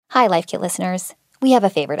Hi, Life Kit listeners. We have a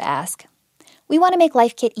favor to ask. We want to make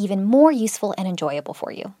Life Kit even more useful and enjoyable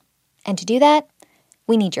for you. And to do that,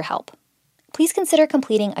 we need your help. Please consider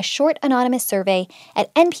completing a short anonymous survey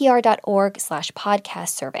at npr.org/podcast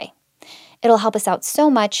survey. It'll help us out so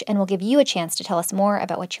much and will give you a chance to tell us more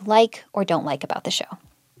about what you like or don't like about the show.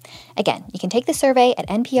 Again, you can take the survey at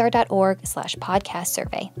npr.org/podcast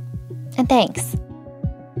survey. And thanks.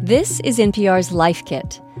 This is NPR's Life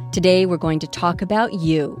Kit. Today we're going to talk about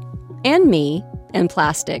you and me and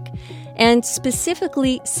plastic, and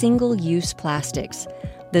specifically single-use plastics.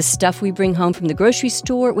 The stuff we bring home from the grocery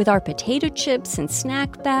store with our potato chips and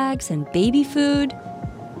snack bags and baby food.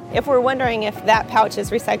 If we're wondering if that pouch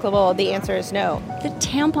is recyclable, the answer is no. The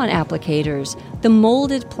tampon applicators, the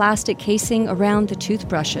molded plastic casing around the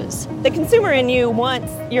toothbrushes. The consumer in you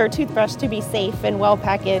wants your toothbrush to be safe and well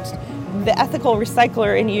packaged. The ethical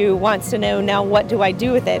recycler in you wants to know, now what do I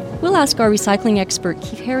do with it? We'll ask our recycling expert,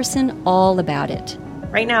 Keith Harrison, all about it.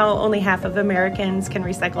 Right now, only half of Americans can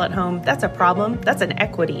recycle at home. That's a problem. That's an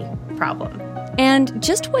equity problem. And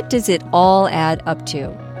just what does it all add up to?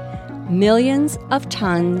 Millions of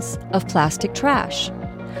tons of plastic trash.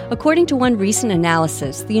 According to one recent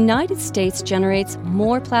analysis, the United States generates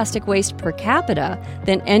more plastic waste per capita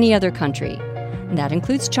than any other country. And that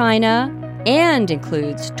includes China and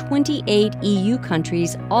includes 28 EU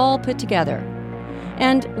countries all put together.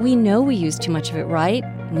 And we know we use too much of it, right?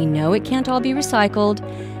 We know it can't all be recycled,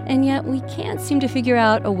 and yet we can't seem to figure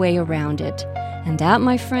out a way around it. And that,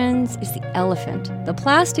 my friends, is the elephant, the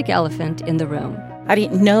plastic elephant in the room. I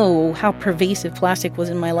didn't know how pervasive plastic was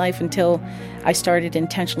in my life until I started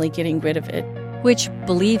intentionally getting rid of it. Which,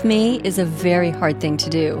 believe me, is a very hard thing to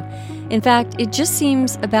do. In fact, it just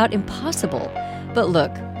seems about impossible. But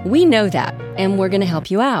look, we know that, and we're going to help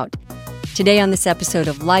you out. Today on this episode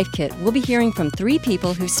of Life Kit, we'll be hearing from three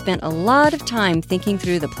people who spent a lot of time thinking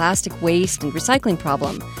through the plastic waste and recycling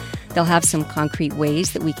problem. They'll have some concrete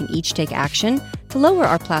ways that we can each take action to lower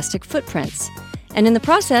our plastic footprints. And in the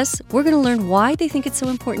process, we're going to learn why they think it's so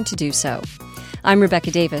important to do so. I'm Rebecca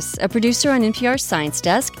Davis, a producer on NPR's Science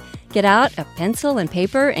Desk. Get out a pencil and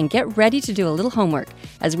paper and get ready to do a little homework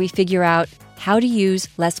as we figure out how to use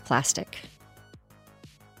less plastic.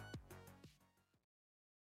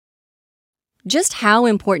 Just how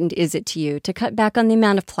important is it to you to cut back on the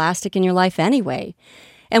amount of plastic in your life anyway?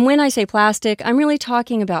 And when I say plastic, I'm really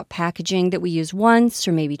talking about packaging that we use once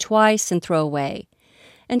or maybe twice and throw away.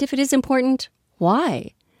 And if it is important,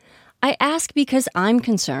 why? I ask because I'm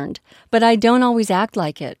concerned, but I don't always act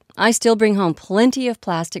like it. I still bring home plenty of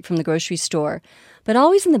plastic from the grocery store, but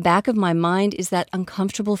always in the back of my mind is that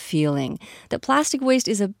uncomfortable feeling that plastic waste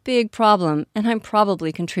is a big problem and I'm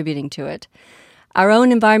probably contributing to it. Our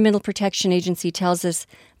own Environmental Protection Agency tells us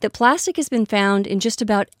that plastic has been found in just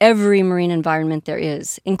about every marine environment there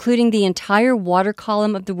is, including the entire water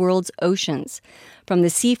column of the world's oceans, from the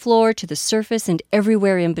seafloor to the surface and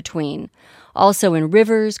everywhere in between. Also in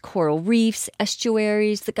rivers, coral reefs,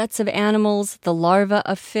 estuaries, the guts of animals, the larvae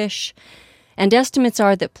of fish. And estimates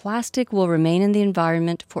are that plastic will remain in the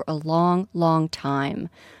environment for a long, long time.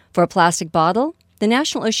 For a plastic bottle, the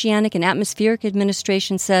National Oceanic and Atmospheric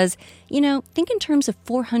Administration says, think in terms of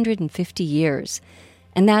 450 years.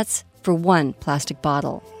 And that's for one plastic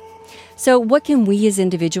bottle. So what can we as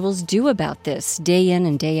individuals do about this day in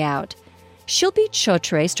and day out? Shilpi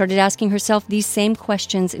Chotre started asking herself these same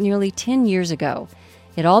questions nearly 10 years ago.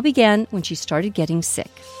 It all began when she started getting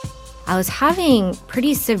sick. I was having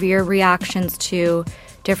pretty severe reactions to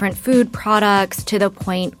different food products to the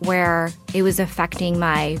point where it was affecting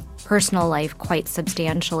my personal life quite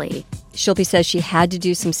substantially. Shilpi says she had to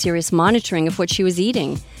do some serious monitoring of what she was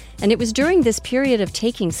eating. And it was during this period of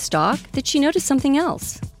taking stock that she noticed something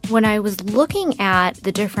else. When I was looking at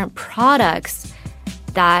the different products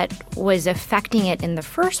that was affecting it in the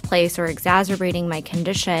first place or exacerbating my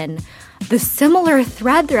condition, the similar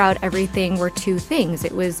thread throughout everything were two things.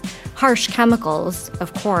 It was harsh chemicals,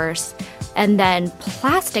 of course, and then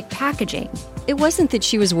plastic packaging. It wasn't that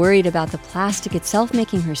she was worried about the plastic itself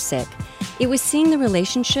making her sick. It was seeing the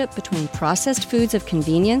relationship between processed foods of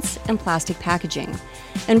convenience and plastic packaging,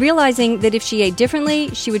 and realizing that if she ate differently,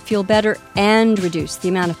 she would feel better and reduce the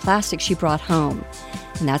amount of plastic she brought home.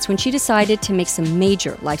 And that's when she decided to make some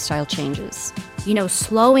major lifestyle changes.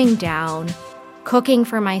 Slowing down, cooking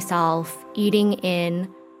for myself, eating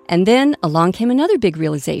in. And then along came another big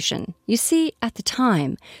realization. You see, at the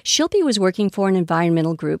time, Shilpi was working for an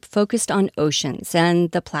environmental group focused on oceans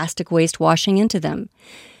and the plastic waste washing into them.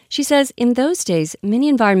 She says in those days,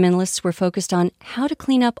 many environmentalists were focused on how to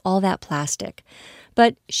clean up all that plastic.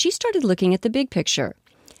 But she started looking at the big picture.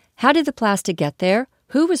 How did the plastic get there?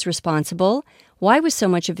 Who was responsible? Why was so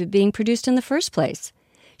much of it being produced in the first place?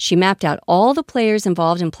 She mapped out all the players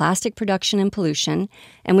involved in plastic production and pollution,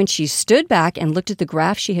 and when she stood back and looked at the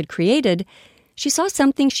graph she had created, she saw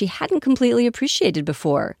something she hadn't completely appreciated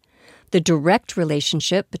before: the direct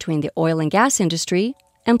relationship between the oil and gas industry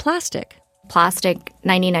and plastic. Plastic,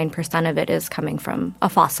 99% of it is coming from a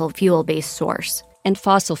fossil fuel-based source. And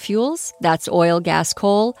fossil fuels, that's oil, gas,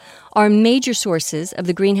 coal, are major sources of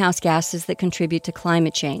the greenhouse gases that contribute to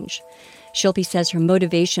climate change. Shilpi says her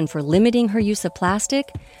motivation for limiting her use of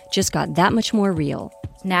plastic just got that much more real.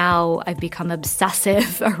 Now I've become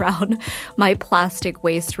obsessive around my plastic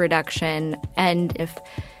waste reduction. And if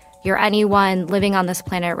you're anyone living on this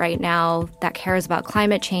planet right now that cares about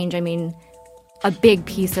climate change, I mean, a big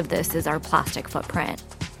piece of this is our plastic footprint.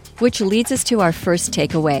 Which leads us to our first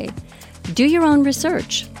takeaway. Do your own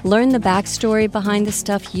research. Learn the backstory behind the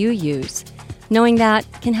stuff you use. Knowing that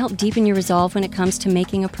can help deepen your resolve when it comes to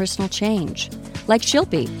making a personal change. Like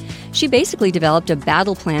Shilpi, she basically developed a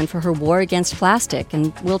battle plan for her war against plastic,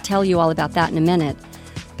 and we'll tell you all about that in a minute.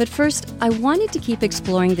 But first, I wanted to keep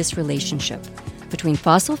exploring this relationship between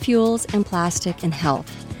fossil fuels and plastic and health.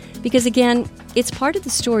 Because again, it's part of the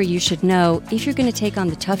story you should know if you're going to take on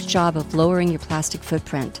the tough job of lowering your plastic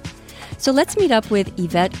footprint. So let's meet up with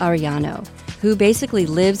Yvette Arellano, who basically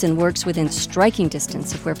lives and works within striking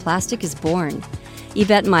distance of where plastic is born.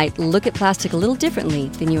 Yvette might look at plastic a little differently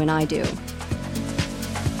than you and I do.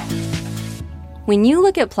 When you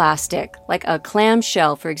look at plastic, like a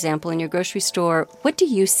clamshell, for example, in your grocery store, what do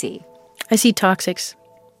you see? I see toxics.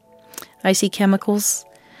 I see chemicals.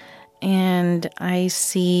 And I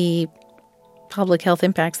see public health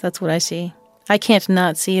impacts. That's what I see. I can't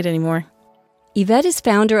not see it anymore. Yvette is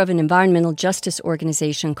founder of an environmental justice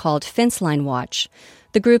organization called Fenceline Watch.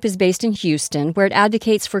 The group is based in Houston, where it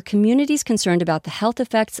advocates for communities concerned about the health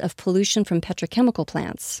effects of pollution from petrochemical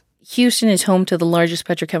plants. Houston is home to the largest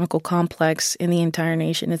petrochemical complex in the entire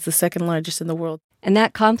nation. It's the second largest in the world. And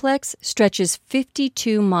that complex stretches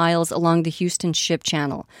 52 miles along the Houston Ship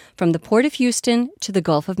Channel, from the Port of Houston to the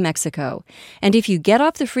Gulf of Mexico. And if you get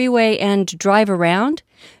off the freeway and drive around,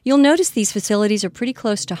 you'll notice these facilities are pretty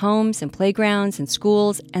close to homes and playgrounds and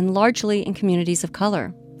schools, and largely in communities of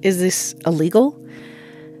color. Is this illegal?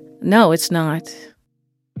 No, it's not.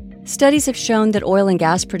 Studies have shown that oil and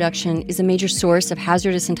gas production is a major source of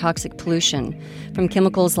hazardous and toxic pollution, from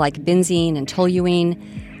chemicals like benzene and toluene,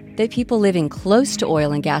 that people living close to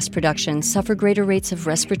oil and gas production suffer greater rates of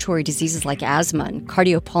respiratory diseases like asthma and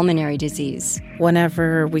cardiopulmonary disease.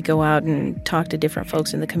 Whenever we go out and talk to different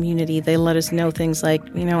folks in the community, they let us know things like,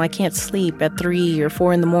 I can't sleep at 3 or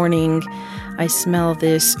 4 in the morning. I smell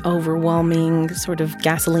this overwhelming sort of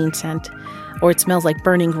gasoline scent, or it smells like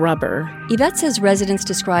burning rubber. Yvette says residents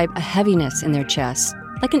describe a heaviness in their chests,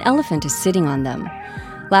 like an elephant is sitting on them.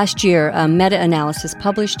 Last year, a meta-analysis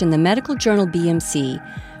published in the medical journal BMC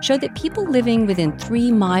showed that people living within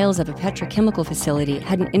 3 miles of a petrochemical facility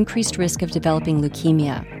had an increased risk of developing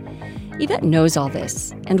leukemia. Yvette knows all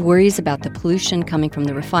this and worries about the pollution coming from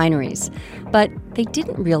the refineries, but they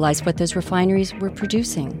didn't realize what those refineries were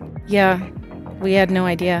producing. Yeah, we had no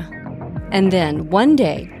idea. And then, one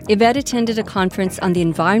day, Yvette attended a conference on the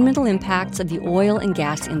environmental impacts of the oil and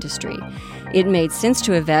gas industry. It made sense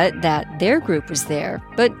to Yvette that their group was there,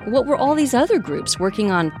 but what were all these other groups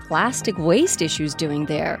working on plastic waste issues doing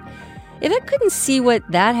there? Yvette couldn't see what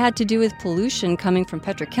that had to do with pollution coming from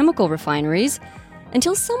petrochemical refineries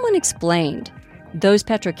until someone explained. Those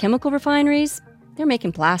petrochemical refineries, they're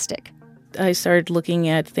making plastic. I started looking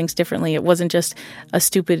at things differently. It wasn't just a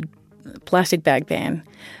stupid plastic bag ban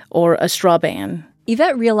or a straw ban.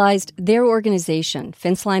 Yvette realized their organization,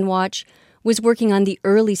 Fenceline Watch, was working on the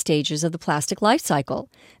early stages of the plastic life cycle.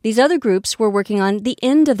 These other groups were working on the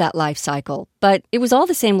end of that life cycle, but it was all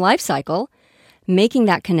the same life cycle. Making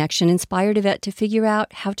that connection inspired Yvette to figure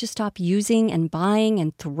out how to stop using and buying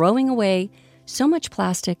and throwing away so much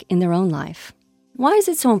plastic in their own life. Why is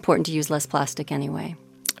it so important to use less plastic anyway?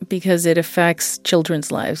 Because it affects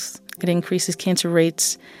children's lives. It increases cancer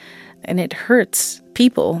rates, and it hurts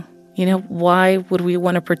people. Why would we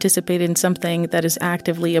want to participate in something that is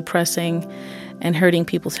actively oppressing and hurting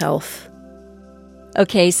people's health?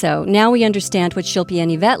 Okay, so now we understand what Shilpi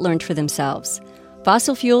and Yvette learned for themselves.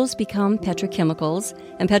 Fossil fuels become petrochemicals,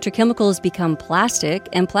 and petrochemicals become plastic,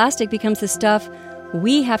 and plastic becomes the stuff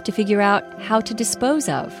we have to figure out how to dispose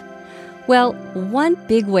of. Well, one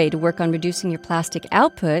big way to work on reducing your plastic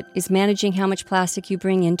output is managing how much plastic you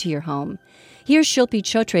bring into your home. Here's Shilpi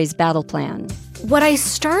Chotre's battle plan. What I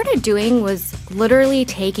started doing was literally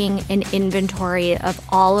taking an inventory of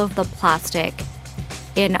all of the plastic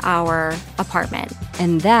in our apartment.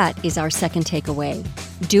 And that is our second takeaway.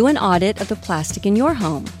 do an audit of the plastic in your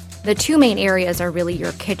home. The two main areas are really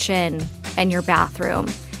your kitchen and your bathroom.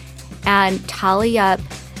 And tally up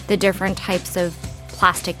the different types of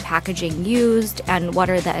plastic packaging used and what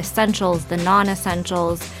are the essentials, the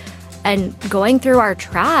non-essentials, and going through our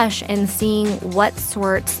trash and seeing what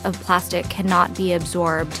sorts of plastic cannot be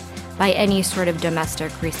absorbed by any sort of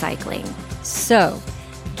domestic recycling. So,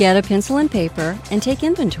 get a pencil and paper and take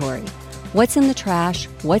inventory. What's in the trash,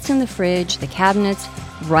 what's in the fridge, the cabinets,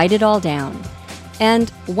 write it all down.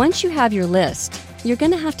 And once you have your list, you're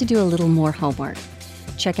going to have to do a little more homework.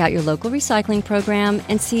 Check out your local recycling program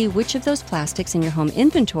and see which of those plastics in your home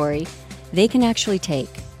inventory they can actually take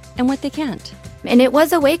and what they can't. And it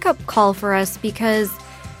was a wake-up call for us because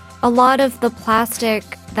a lot of the plastic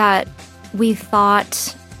that we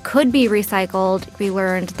thought could be recycled, we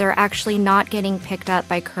learned they're actually not getting picked up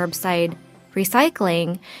by curbside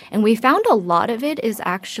recycling. And we found a lot of it is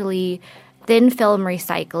actually thin film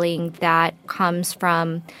recycling that comes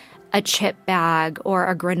from a chip bag or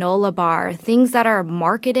a granola bar, things that are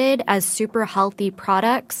marketed as super healthy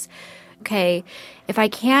products. Okay, if I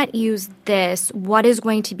can't use this, what is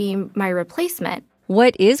going to be my replacement?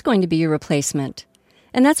 What is going to be your replacement?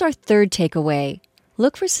 And that's our third takeaway.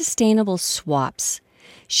 Look for sustainable swaps.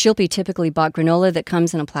 Shilpi typically bought granola that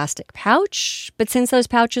comes in a plastic pouch, but since those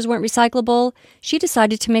pouches weren't recyclable, she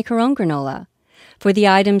decided to make her own granola. For the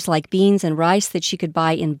items like beans and rice that she could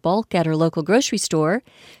buy in bulk at her local grocery store,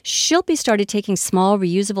 Shilpi started taking small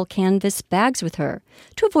reusable canvas bags with her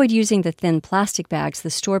to avoid using the thin plastic bags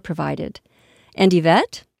the store provided. And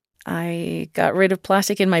Yvette? I got rid of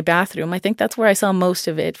plastic in my bathroom. I think that's where I saw most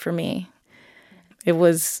of it for me. It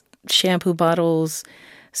was shampoo bottles,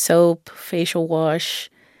 soap, facial wash,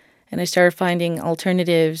 and I started finding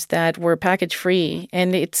alternatives that were package-free.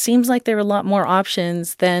 And it seems like there are a lot more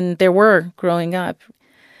options than there were growing up.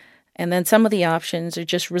 And then some of the options are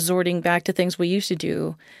just resorting back to things we used to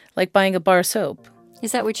do, like buying a bar of soap.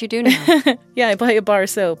 Is that what you do now? Yeah, I buy a bar of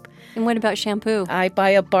soap. And what about shampoo? I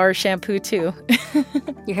buy a bar shampoo, too.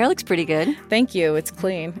 Your hair looks pretty good. Thank you. It's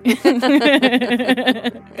clean.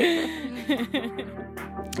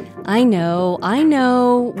 I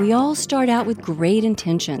know. We all start out with great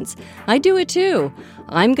intentions. I do it too.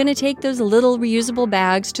 I'm going to take those little reusable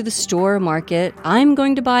bags to the store or market. I'm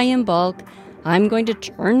going to buy in bulk. I'm going to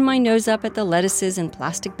turn my nose up at the lettuces in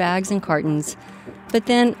plastic bags and cartons. But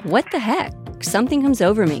then, what the heck? Something comes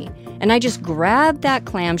over me, and I just grab that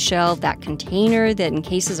clamshell, that container that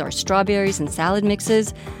encases our strawberries and salad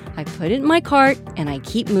mixes. I put it in my cart, and I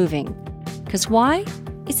keep moving. 'Cause why?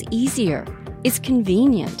 It's easier. It's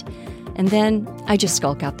convenient. And then I just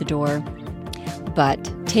skulk out the door.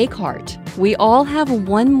 But take heart. We all have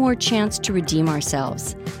one more chance to redeem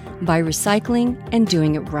ourselves by recycling and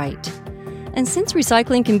doing it right. And since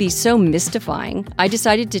recycling can be so mystifying, I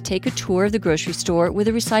decided to take a tour of the grocery store with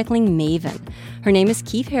a recycling maven. Her name is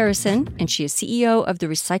Keefe Harrison, and she is CEO of the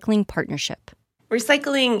Recycling Partnership.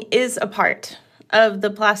 Recycling is a part of the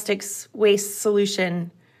plastics waste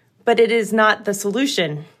solution, but it is not the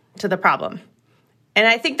solution to the problem. And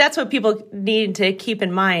I think that's what people need to keep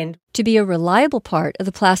in mind. To be a reliable part of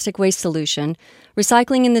the plastic waste solution,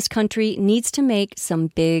 recycling in this country needs to make some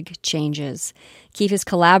big changes. Keefe is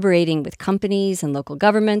collaborating with companies and local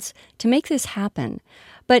governments to make this happen.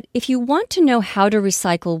 But if you want to know how to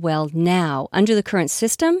recycle well now under the current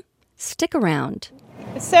system, stick around.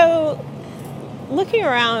 So, looking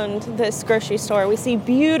around this grocery store, we see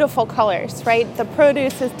beautiful colors, right? The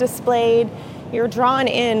produce is displayed. You're drawn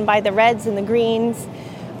in by the reds and the greens.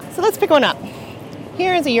 So let's pick one up.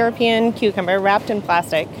 Here is a European cucumber wrapped in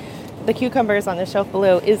plastic. The cucumbers on the shelf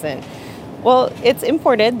below isn't. Well, it's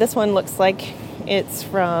imported. This one looks like it's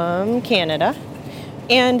from Canada.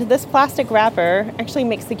 And this plastic wrapper actually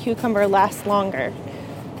makes the cucumber last longer.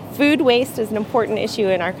 Food waste is an important issue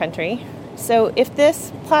in our country. So if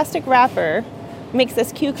this plastic wrapper makes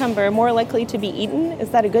this cucumber more likely to be eaten,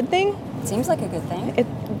 is that a good thing? Seems like a good thing.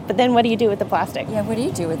 But then what do you do with the plastic? Yeah, what do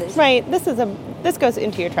you do with it? Right, this goes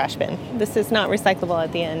into your trash bin. This is not recyclable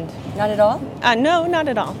at the end. Not at all? No, not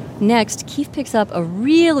at all. Next, Keefe picks up a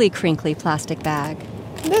really crinkly plastic bag.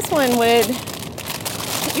 This one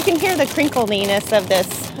you can hear the crinkliness of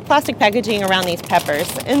this plastic packaging around these peppers.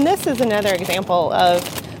 And this is another example of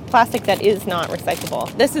plastic that is not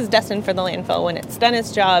recyclable. This is destined for the landfill when it's done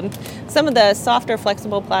its job. Some of the softer,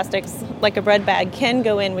 flexible plastics, like a bread bag, can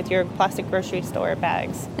go in with your plastic grocery store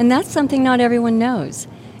bags. And that's something not everyone knows.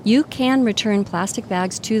 You can return plastic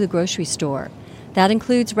bags to the grocery store. That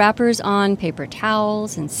includes wrappers on paper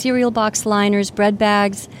towels and cereal box liners, bread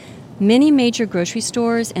bags. Many major grocery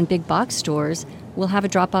stores and big box stores will have a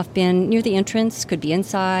drop-off bin near the entrance. Could be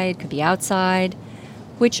inside, could be outside.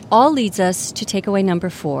 Which all leads us to takeaway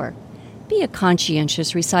number 4. Be a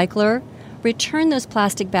conscientious recycler. Return those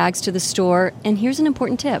plastic bags to the store, and here's an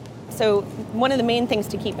important tip. So one of the main things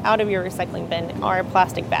to keep out of your recycling bin are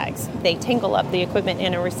plastic bags. They tangle up the equipment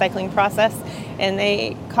in a recycling process, and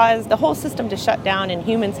they cause the whole system to shut down, and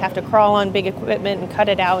humans have to crawl on big equipment and cut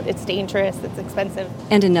it out. It's dangerous, it's expensive.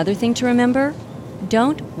 And another thing to remember,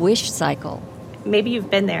 don't wish cycle. Maybe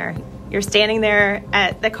you've been there. You're standing there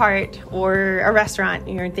at the cart or a restaurant,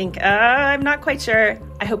 and you think, I'm not quite sure.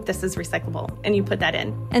 I hope this is recyclable. And you put that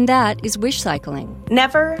in. And that is wish cycling.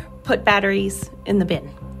 Never put batteries in the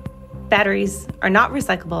bin. Batteries are not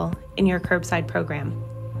recyclable in your curbside program.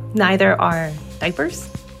 Neither are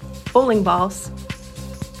diapers, bowling balls,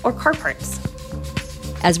 or car parts.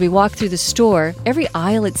 As we walk through the store, every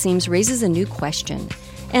aisle, it seems, raises a new question.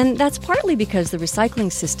 And that's partly because the recycling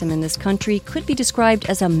system in this country could be described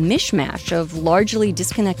as a mishmash of largely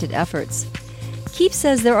disconnected efforts. Keefe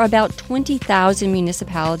says there are about 20,000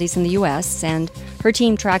 municipalities in the U.S., and her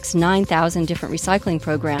team tracks 9,000 different recycling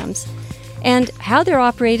programs. And how they're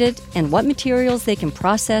operated and what materials they can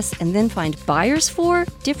process and then find buyers for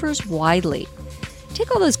differs widely. Take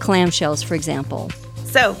all those clamshells, for example.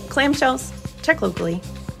 So, clamshells, check locally.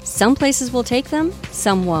 Some places will take them,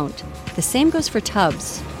 some won't. The same goes for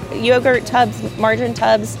tubs. Yogurt tubs, margarine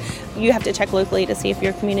tubs, you have to check locally to see if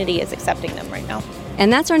your community is accepting them right now.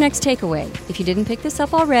 And that's our next takeaway. If you didn't pick this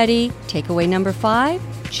up already, takeaway number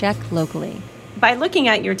 5, check locally. By looking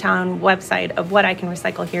at your town website of what I can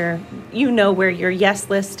recycle here, you know where your yes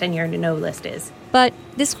list and your no list is. But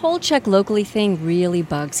this whole check locally thing really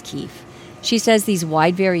bugs Keefe. She says these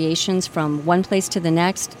wide variations from one place to the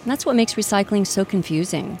next, that's what makes recycling so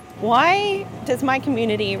confusing. Why does my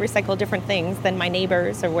community recycle different things than my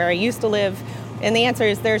neighbors or where I used to live? And the answer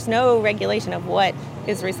is there's no regulation of what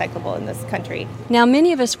is recyclable in this country. Now,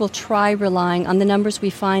 many of us will try relying on the numbers we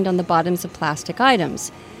find on the bottoms of plastic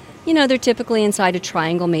items. You know, they're typically inside a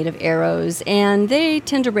triangle made of arrows, and they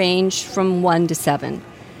tend to range from 1 to 7.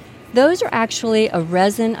 Those are actually a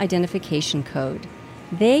resin identification code.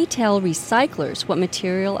 They tell recyclers what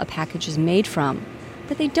material a package is made from,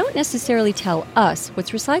 but they don't necessarily tell us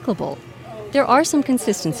what's recyclable. There are some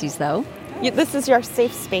consistencies, though. This is your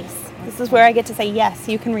safe space. This is where I get to say, yes,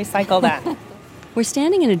 you can recycle that. We're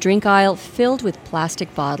standing in a drink aisle filled with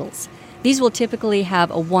plastic bottles. These will typically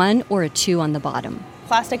have a 1 or a 2 on the bottom.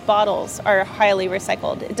 Plastic bottles are highly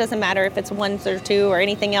recycled. It doesn't matter if it's 1 or 2 or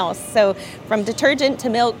anything else. So from detergent to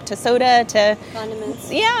milk to soda to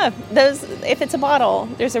condiments. Yeah, those. If it's a bottle,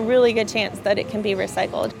 there's a really good chance that it can be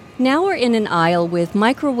recycled. Now we're in an aisle with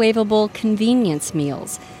microwavable convenience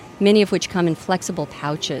meals, many of which come in flexible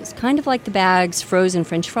pouches, kind of like the bags frozen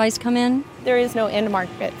French fries come in. There is no end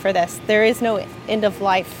market for this. There is no end of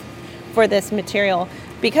life for this material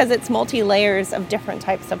because it's multi-layers of different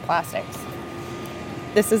types of plastics.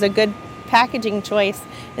 This is a good packaging choice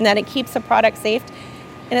in that it keeps the product safe,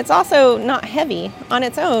 and it's also not heavy on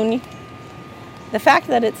its own. The fact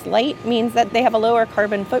that it's light means that they have a lower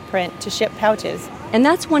carbon footprint to ship pouches. And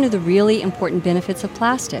that's one of the really important benefits of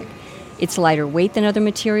plastic. It's lighter weight than other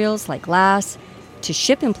materials like glass. To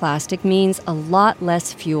ship in plastic means a lot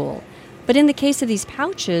less fuel. But in the case of these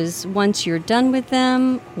pouches, once you're done with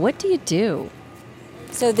them, what do you do?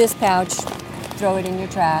 So this pouch, throw it in your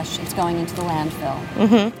trash. It's going into the landfill.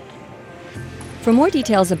 Mm-hmm. For more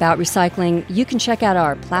details about recycling, you can check out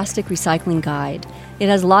our plastic recycling guide. It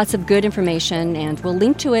has lots of good information, and we'll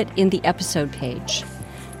link to it in the episode page.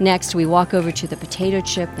 Next, we walk over to the potato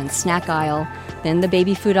chip and snack aisle, then the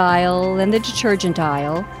baby food aisle, then the detergent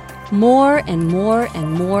aisle. More and more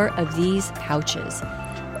and more of these pouches.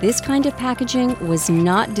 This kind of packaging was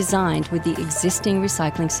not designed with the existing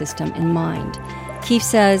recycling system in mind. Keefe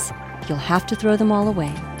says, you'll have to throw them all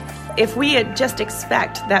away. If we just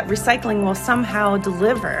expect that recycling will somehow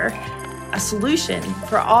deliver a solution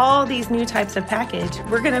for all these new types of package,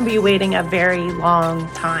 we're going to be waiting a very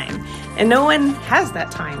long time. And no one has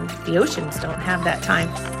that time. The oceans don't have that time.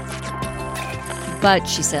 But,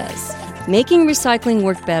 she says, making recycling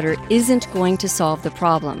work better isn't going to solve the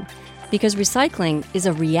problem, because recycling is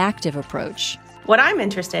a reactive approach. What I'm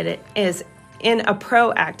interested in is in a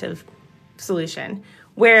proactive solution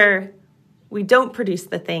where we don't produce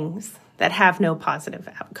the things that have no positive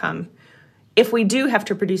outcome. If we do have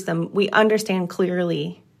to produce them, we understand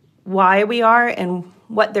clearly why we are and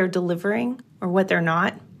what they're delivering or what they're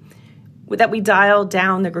not. That we dial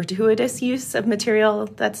down the gratuitous use of material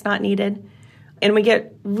that's not needed. And we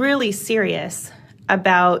get really serious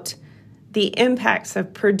about the impacts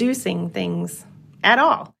of producing things at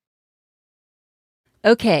all.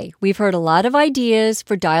 Okay, we've heard a lot of ideas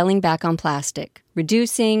for dialing back on plastic.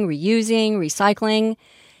 Reducing, reusing, recycling.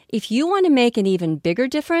 If you want to make an even bigger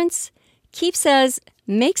difference, Keefe says,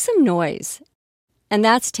 make some noise. And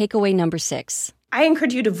that's takeaway number 6. I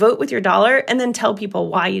encourage you to vote with your dollar and then tell people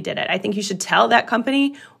why you did it. I think you should tell that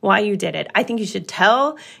company why you did it. I think you should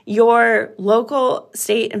tell your local,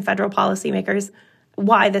 state, and federal policymakers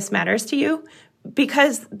why this matters to you,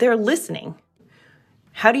 because they're listening.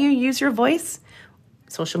 How do you use your voice?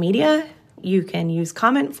 Social media. You can use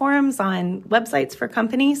comment forums on websites for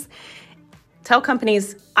companies. Tell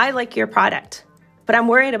companies, I like your product, but I'm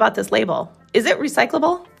worried about this label. Is it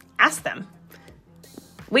recyclable? Ask them.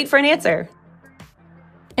 Wait for an answer.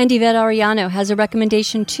 And Yvette Arellano has a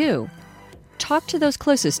recommendation too. Talk to those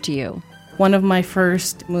closest to you. One of my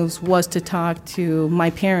first moves was to talk to my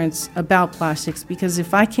parents about plastics, because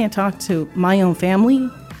if I can't talk to my own family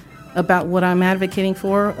about what I'm advocating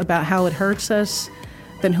for, about how it hurts us,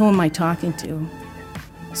 then who am I talking to?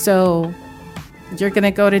 So you're going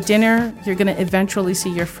to go to dinner, you're going to eventually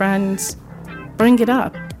see your friends. Bring it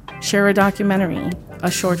up. Share a documentary,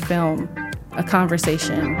 a short film, a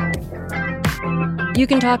conversation. You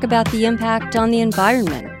can talk about the impact on the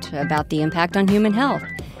environment, about the impact on human health.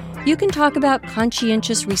 You can talk about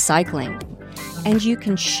conscientious recycling. And you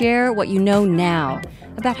can share what you know now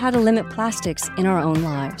about how to limit plastics in our own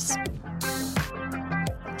lives.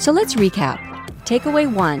 So let's recap.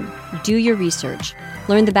 Takeaway 1, do your research.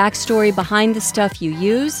 Learn the backstory behind the stuff you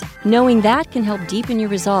use. Knowing that can help deepen your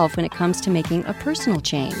resolve when it comes to making a personal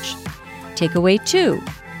change. Takeaway 2,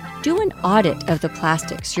 do an audit of the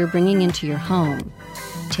plastics you're bringing into your home.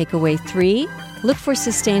 Takeaway 3, look for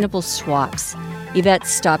sustainable swaps. Yvette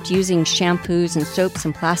stopped using shampoos and soaps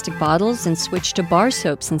in plastic bottles and switched to bar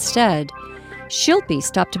soaps instead. Shilpi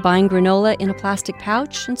stopped buying granola in a plastic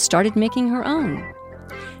pouch and started making her own.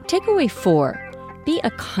 Takeaway 4, be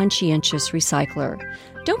a conscientious recycler.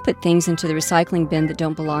 Don't put things into the recycling bin that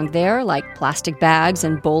don't belong there, like plastic bags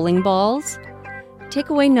and bowling balls.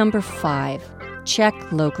 Takeaway number 5, check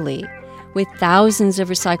locally. With thousands of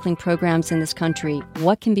recycling programs in this country,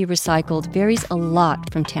 what can be recycled varies a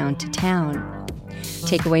lot from town to town.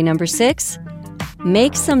 Takeaway number 6,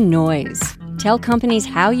 make some noise. Tell companies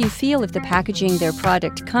how you feel if the packaging their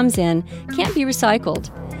product comes in can't be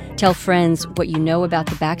recycled. Tell friends what you know about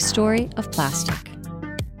the backstory of plastic.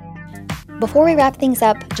 Before we wrap things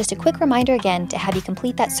up, just a quick reminder again to have you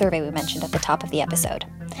complete that survey we mentioned at the top of the episode.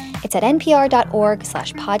 It's at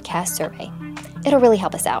npr.org/podcast survey. It'll really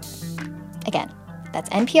help us out. Again, that's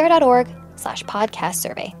npr.org/podcast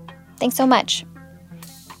survey. Thanks so much.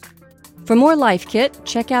 For more Life Kit,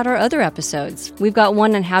 check out our other episodes. We've got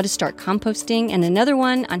one on how to start composting and another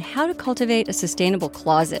one on how to cultivate a sustainable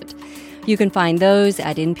closet. You can find those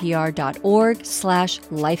at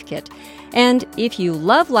npr.org/lifekit. And if you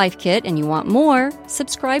love Life Kit and you want more,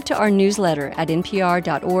 subscribe to our newsletter at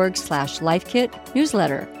npr.org/lifekit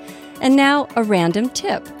newsletter. And now, a random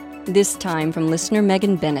tip, this time from listener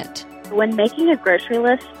Megan Bennett. When making a grocery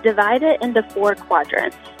list, divide it into 4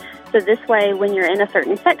 quadrants. So this way, when you're in a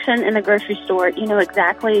certain section in the grocery store, you know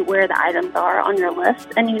exactly where the items are on your list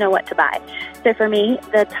and you know what to buy. So for me,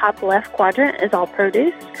 the top left quadrant is all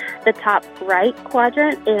produce. The top right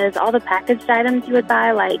quadrant is all the packaged items you would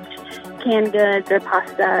buy, like canned goods or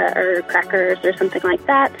pasta or crackers or something like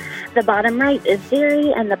that. The bottom right is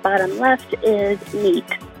dairy and the bottom left is meat.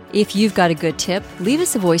 If you've got a good tip, leave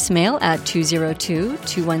us a voicemail at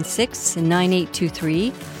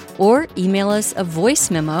 202-216-9823 or email us a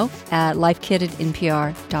voice memo at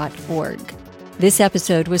lifekit@npr.org. This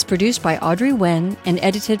episode was produced by Audrey Wen and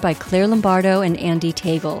edited by Claire Lombardo and Andy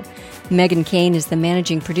Tagle. Megan Kane is the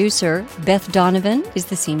managing producer. Beth Donovan is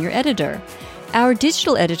the senior editor. Our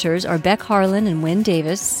digital editors are Beck Harlan and Wynn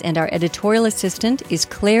Davis, and our editorial assistant is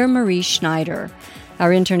Claire Marie Schneider.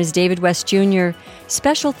 Our intern is David West Jr.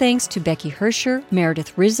 Special thanks to Becky Hersher,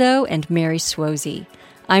 Meredith Rizzo, and Mary Swosey.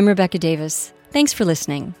 I'm Rebecca Davis. Thanks for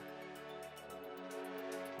listening.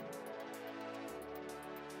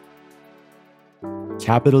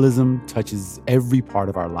 Capitalism touches every part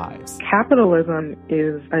of our lives. Capitalism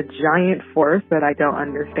is a giant force that I don't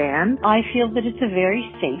understand. I feel that it's a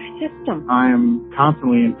very safe system. I am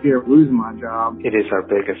constantly in fear of losing my job. It is our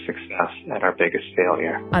biggest success and our biggest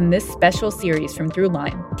failure. On this special series from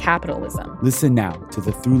Throughline, Capitalism. Listen now to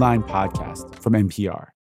the Throughline podcast from NPR.